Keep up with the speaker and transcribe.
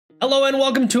Hello and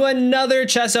welcome to another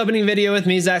chess opening video with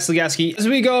me, Zach Slagowski, as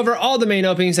we go over all the main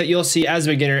openings that you'll see as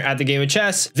a beginner at the game of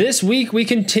chess. This week, we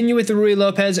continue with the Ruy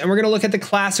Lopez and we're going to look at the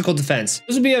classical defense.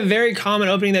 This will be a very common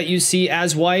opening that you see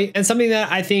as white and something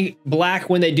that I think black,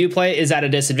 when they do play, is at a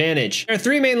disadvantage. There are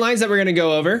three main lines that we're going to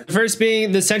go over. The first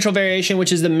being the central variation,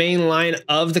 which is the main line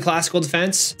of the classical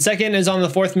defense. The second is on the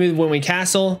fourth move when we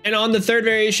castle. And on the third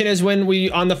variation is when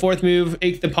we, on the fourth move,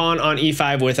 take the pawn on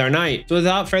e5 with our knight. So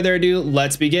without further ado,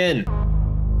 let's begin.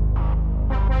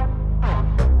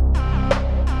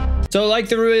 So like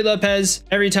the Ruy Lopez,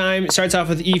 every time it starts off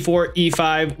with e4,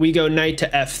 e5, we go knight to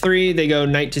f3, they go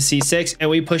knight to c6, and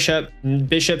we push up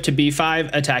bishop to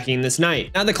b5, attacking this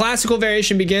knight. Now the classical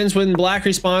variation begins when black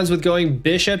responds with going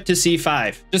bishop to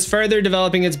c5, just further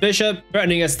developing its bishop,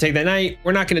 threatening us to take that knight.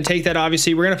 We're not going to take that,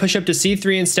 obviously. We're going to push up to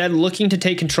c3 instead, looking to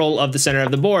take control of the center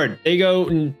of the board. They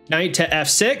go knight to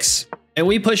f6. And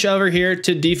we push over here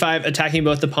to d5, attacking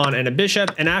both the pawn and a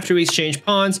bishop. And after we exchange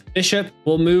pawns, bishop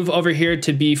will move over here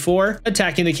to b4,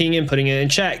 attacking the king and putting it in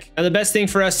check. Now, the best thing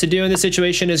for us to do in this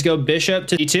situation is go bishop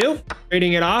to e2,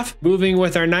 trading it off, moving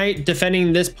with our knight,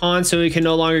 defending this pawn so we can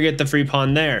no longer get the free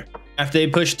pawn there. After they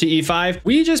push to e5,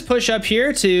 we just push up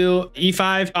here to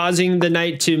e5, causing the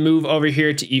knight to move over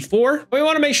here to e4. We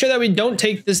want to make sure that we don't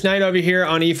take this knight over here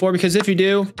on e4, because if you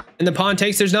do, and the pawn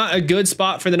takes, there's not a good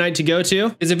spot for the knight to go to.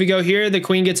 Because if we go here, the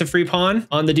queen gets a free pawn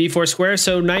on the d4 square,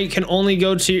 so knight can only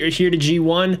go to here to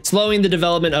g1, slowing the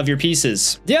development of your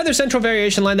pieces. The other central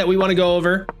variation line that we want to go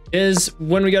over is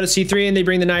when we go to c3 and they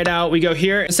bring the knight out, we go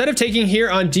here. Instead of taking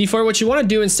here on d4, what you want to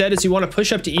do instead is you want to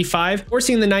push up to e5,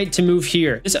 forcing the knight to move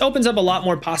here. This opens up a lot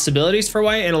more possibilities for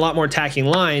white and a lot more attacking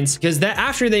lines, because that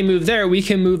after they move there, we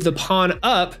can move the pawn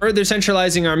up, further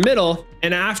centralizing our middle.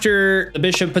 And after the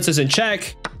bishop puts us in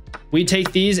check, we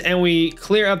take these and we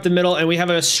clear up the middle and we have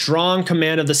a strong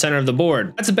command of the center of the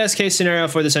board. That's the best case scenario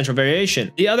for the central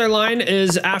variation. The other line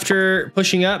is after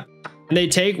pushing up, and they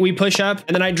take, we push up,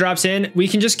 and the knight drops in. We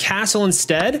can just castle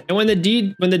instead. And when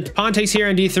the pawn takes here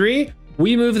on d3,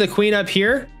 we move the queen up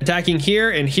here, attacking here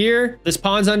and here. This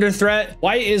pawn's under threat.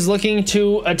 White is looking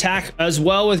to attack as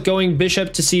well with going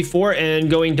bishop to c4 and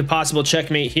going to possible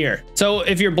checkmate here. So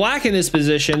if you're black in this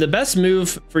position, the best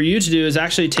move for you to do is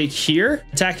actually take here,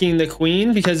 attacking the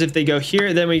queen, because if they go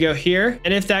here, then we go here.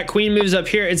 And if that queen moves up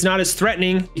here, it's not as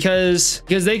threatening because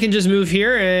they can just move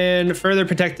here and further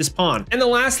protect this pawn. And the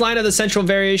last line of the central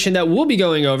variation that we'll be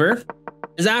going over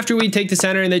is after we take the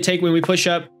center and they take, when we push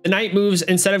up, the knight moves,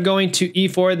 instead of going to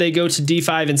e4, they go to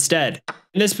d5 instead.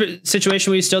 In this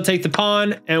situation, we still take the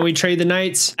pawn and we trade the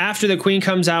knights. After the queen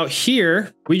comes out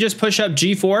here, we just push up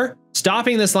g4,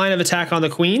 stopping this line of attack on the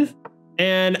queen.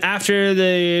 And after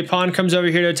the pawn comes over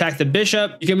here to attack the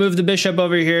bishop, you can move the bishop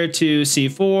over here to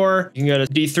c4. You can go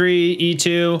to d3,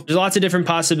 e2. There's lots of different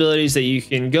possibilities that you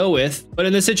can go with. But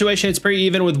in this situation, it's pretty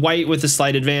even with white with a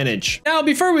slight advantage. Now,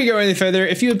 before we go any further,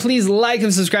 if you would please like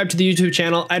and subscribe to the YouTube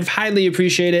channel, I'd highly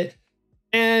appreciate it.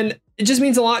 And it just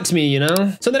means a lot to me, you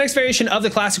know? So the next variation of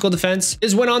the classical defense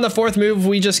is when on the fourth move,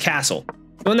 we just castle.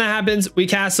 When that happens, we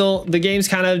castle. The game's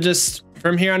kind of just...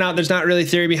 from here on out, there's not really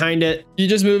theory behind it. You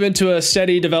just move into a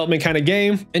steady development kind of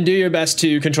game and do your best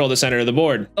to control the center of the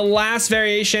board. The last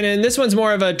variation, and this one's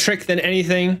more of a trick than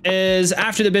anything, is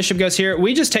after the bishop goes here,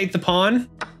 we just take the pawn.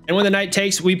 And when the knight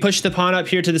takes, we push the pawn up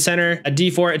here to the center, a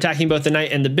d4, attacking both the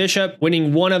knight and the bishop,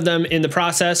 winning one of them in the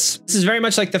process. This is very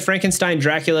much like the Frankenstein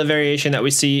Dracula variation that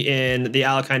we see in the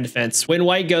Alekhine defense when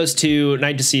white goes to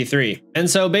knight to c3. And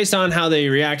so based on how they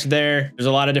react there, there's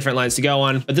a lot of different lines to go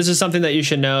on, but this is something that you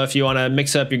should know if you want to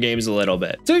mix up your games a little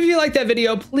bit. So if you like that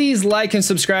video, please like and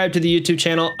subscribe to the YouTube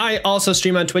channel. I also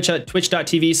stream on Twitch at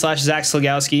twitch.tv/Zach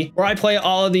Slagowski, where I play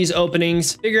all of these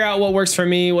openings, figure out what works for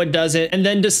me, what doesn't, and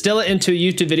then distill it into a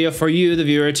YouTube video for you, the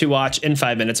viewer, to watch in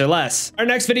 5 minutes or less. Our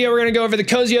next video, we're going to go over the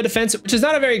Cosio defense, which is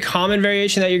not a very common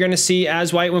variation that you're going to see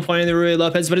as white when playing the Ruy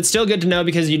Lopez, but it's still good to know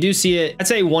because you do see it, I'd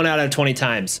say 1 out of 20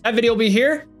 times. That video will be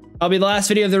here. I'll be the last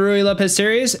video of the Ruy Lopez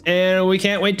series, and we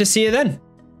can't wait to see you then.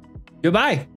 Goodbye.